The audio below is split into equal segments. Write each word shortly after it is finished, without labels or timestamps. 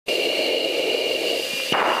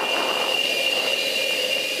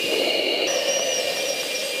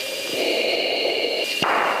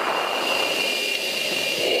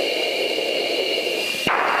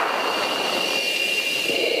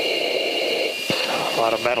A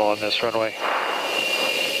lot of metal on this runway.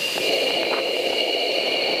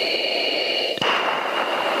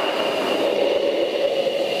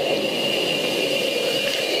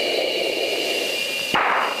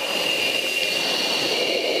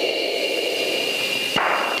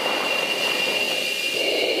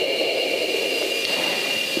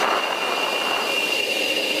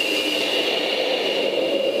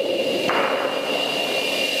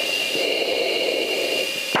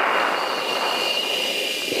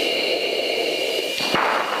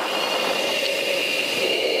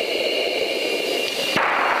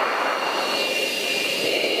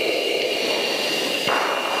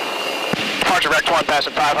 Direct 1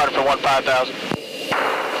 passing 500 for 15,000.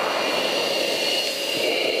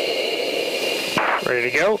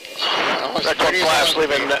 Ready to go? Direct 1 flash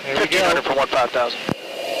leaving 1,500 for 15,000.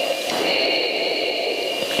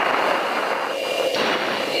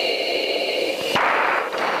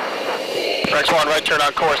 Direct 1 right turn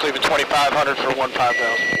on course leaving 2,500 for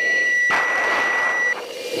 15,000.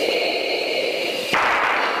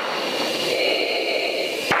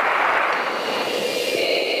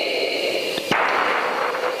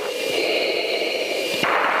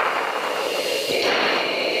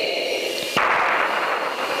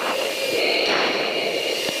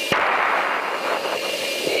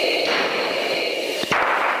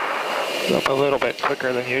 Up a little bit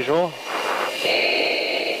quicker than usual.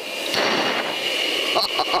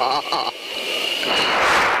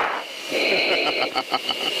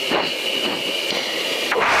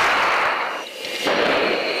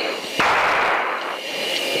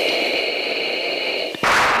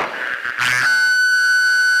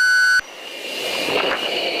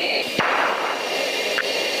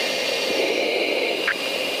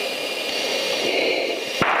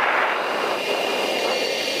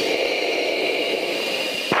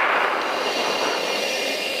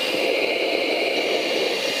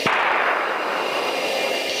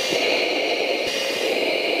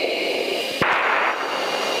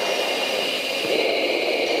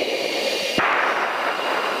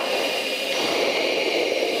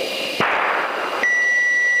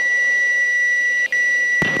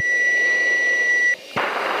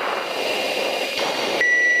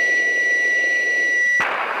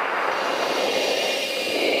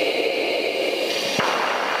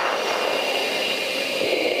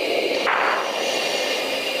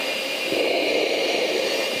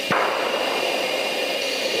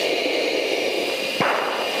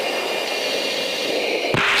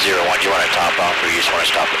 Do you want to top off or you just want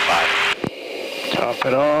to stop at 5? Top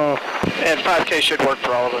it off. And 5K should work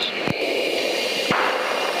for all of us.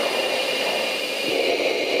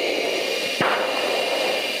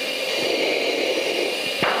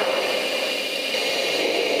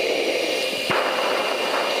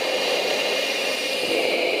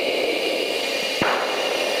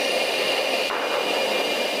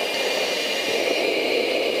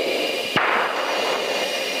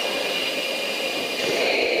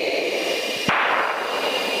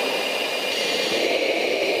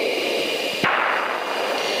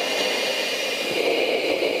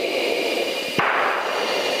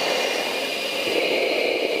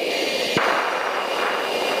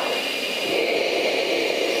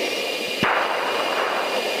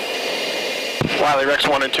 Wiley, Rex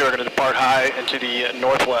 1 and 2 are going to depart high into the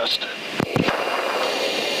northwest.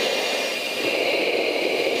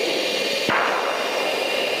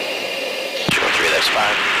 That's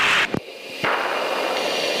fine.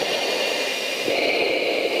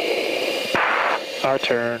 Our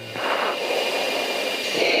turn.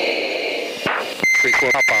 Pretty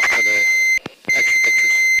cool. Hop off for the extra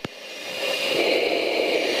pictures.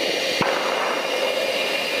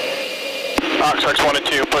 Fox Rex 1 and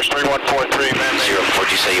 2, push 3143, man. 04,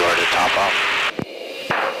 did you say you wanted to top off?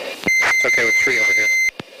 It's okay with 3 over here.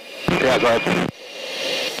 Yeah, go ahead.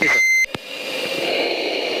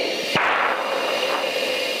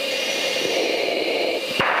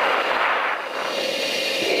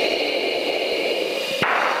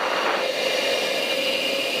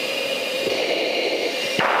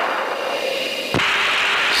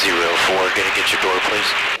 04, gonna get your door,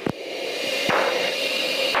 please.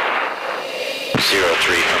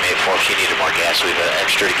 03 from 84, if you needed more gas, we have an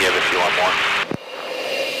extra to give if you want more.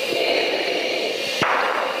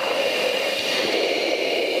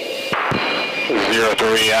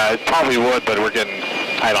 It probably would, but we're getting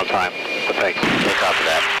tight on time. But thanks. Take off of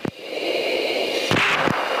that.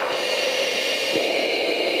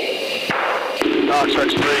 Fox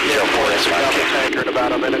Rex 3, 04, that's fine. Got the tanker in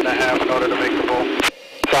about a minute and a half in order to make the bull.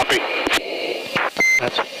 Copy.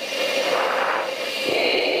 That's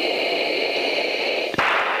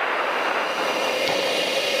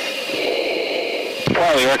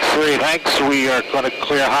Well, you're X3, thanks. We are going to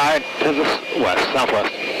clear high to the west, southwest.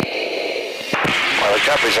 Well,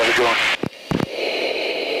 copies, how's it going?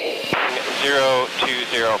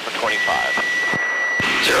 020 for 25.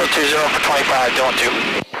 020 for 25, going to.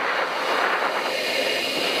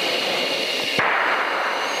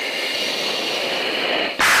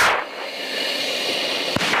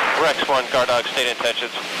 Rex 1, guard dog, state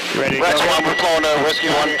intentions. Ready to Rex 1, we're flowing to Whiskey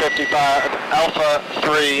 155, Alpha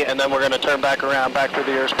 3, and then we're going to turn back around, back through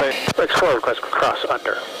the airspace. Rex 4, request cross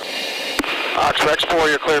under. Ox, Rex 4,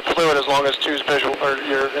 you're cleared fluid as long as 2's visual, or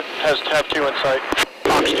have 2 in sight.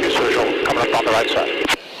 Ox 2's visual, coming up on the right side.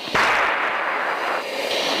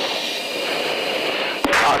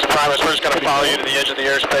 Ox Primus, we're just going to follow you to the edge of the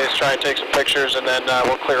airspace, try and take some pictures, and then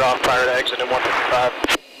we'll clear off prior to exit in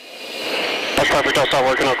 155. That's perfect, I'll start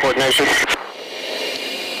working on coordination.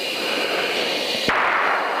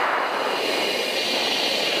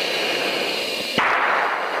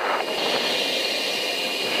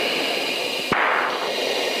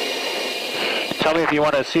 Tell me if you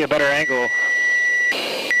want to see a better angle.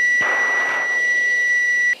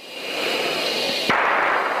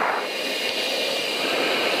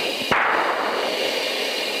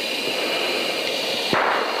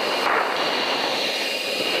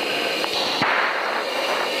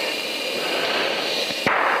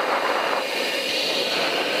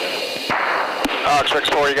 Rex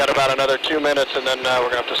 4, you got about another 2 minutes, and then we're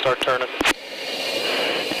going to have to start turning.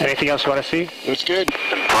 Anything else you want to see? It's good.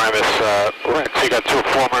 Primus, you got 2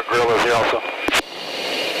 former gorillas here also.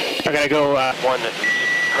 I'm going to go... 1,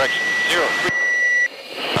 correction, 0.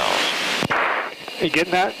 You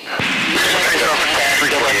getting that?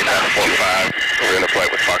 348.45. We're in a flight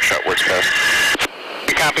with Foxtrot, works best.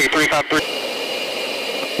 Copy, 353.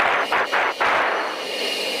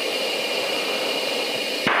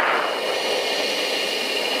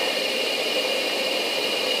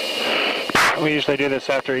 We usually do this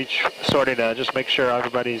after each sortie to just make sure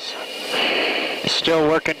everybody's still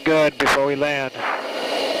working good before we land.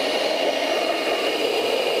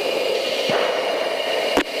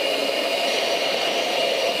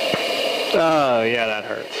 Oh, yeah, that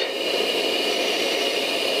hurts.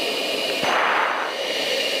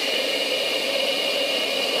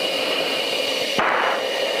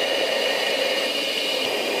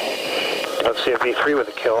 Let's see a V3 with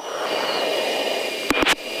a kill.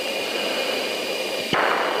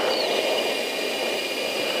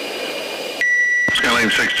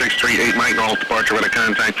 Skyline 6638, Mike, all departure with a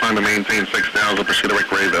contact, climb to maintain 6000, proceed to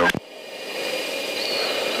Rick Rayville.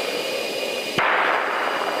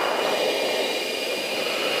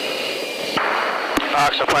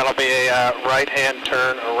 Ox, the plan will be a right-hand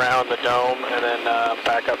turn around the dome and then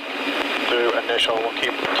back up through initial. We'll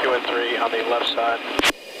keep 2 and 3 on the left side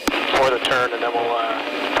for the turn, and then we'll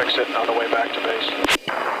fix it on the way back to base.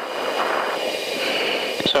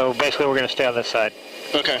 So basically we're going to stay on this side.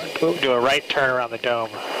 Okay. We'll do a right turn around the dome.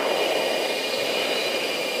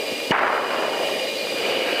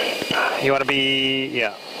 You want to be,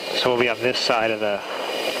 yeah, so we'll be on this side of the...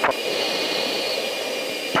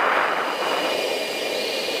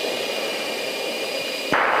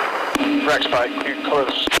 Rex 5,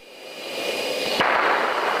 close.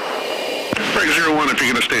 Break 01, if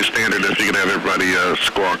you're going to stay standard, if you could have everybody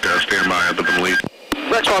squawk, stand by at the lead.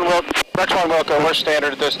 Rex 1 Wilco, we're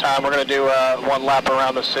standard at this time. We're going to do 1 lap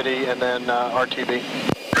around the city and then RTB.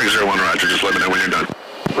 Break 01, roger, just let me know when you're done.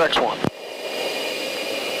 Rex 1.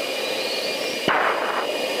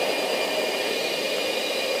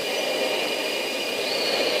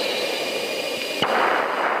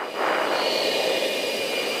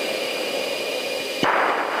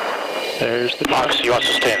 There's the Mox, you want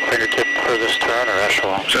to stay in fingertip for this turn or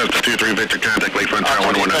echelon? South to 23 Victor, contact Lakefront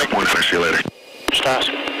Tower 119.9, see you later. Just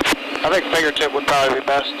ask. I think fingertip would probably be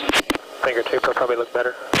best. fingertip will probably look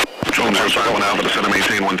better. Control 051 Alpha, descend to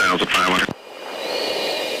maintain 1,500.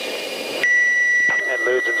 And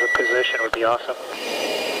Ludes in position would be awesome.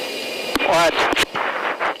 What?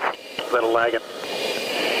 A little lagging.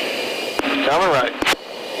 Coming right.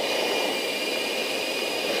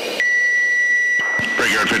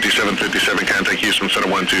 Breakyard 5757, contact Houston, center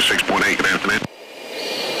 126.8, good afternoon.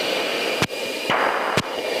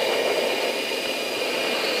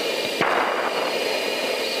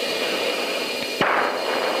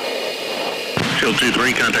 Shield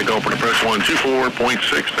 23, contact Gulf approach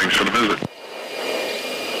 124.6, thanks for the visit.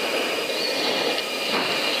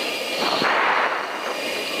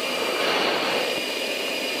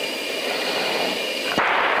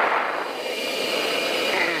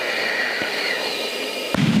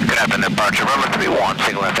 Departure, runway 31,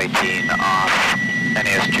 single F-18 off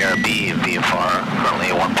NASGRB, VFR, currently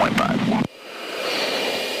 1.5.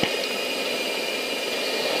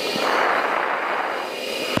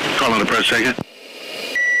 Call on the press second.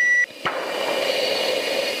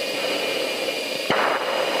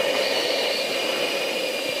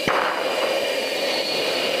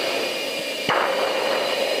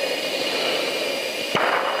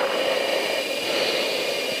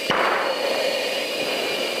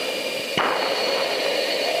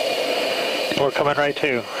 We're coming right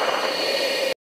to.